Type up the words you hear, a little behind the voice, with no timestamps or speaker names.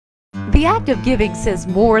The act of giving says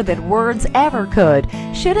more than words ever could.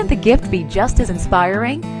 Shouldn't the gift be just as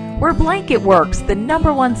inspiring? We're Blanket Works, the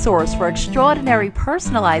 #1 source for extraordinary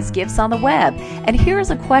personalized gifts on the web. And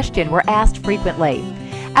here's a question we're asked frequently.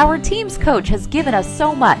 Our team's coach has given us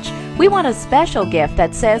so much. We want a special gift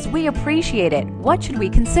that says we appreciate it. What should we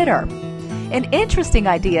consider? An interesting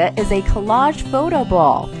idea is a collage photo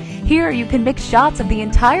ball. Here you can mix shots of the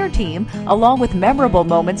entire team along with memorable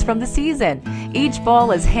moments from the season. Each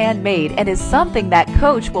ball is handmade and is something that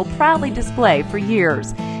coach will proudly display for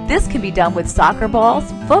years. This can be done with soccer balls,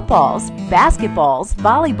 footballs, basketballs,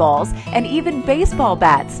 volleyballs, and even baseball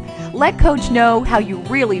bats. Let coach know how you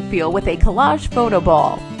really feel with a collage photo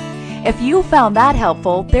ball. If you found that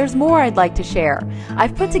helpful, there's more I'd like to share.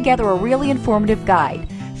 I've put together a really informative guide.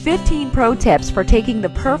 15 pro tips for taking the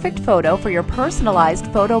perfect photo for your personalized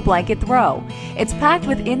photo blanket throw. It's packed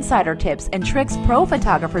with insider tips and tricks pro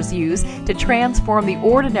photographers use to transform the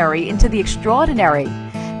ordinary into the extraordinary.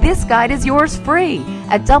 This guide is yours free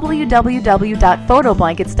at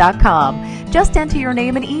www.photoblankets.com. Just enter your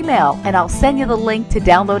name and email, and I'll send you the link to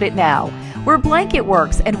download it now. We're Blanket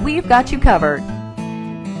Works, and we've got you covered.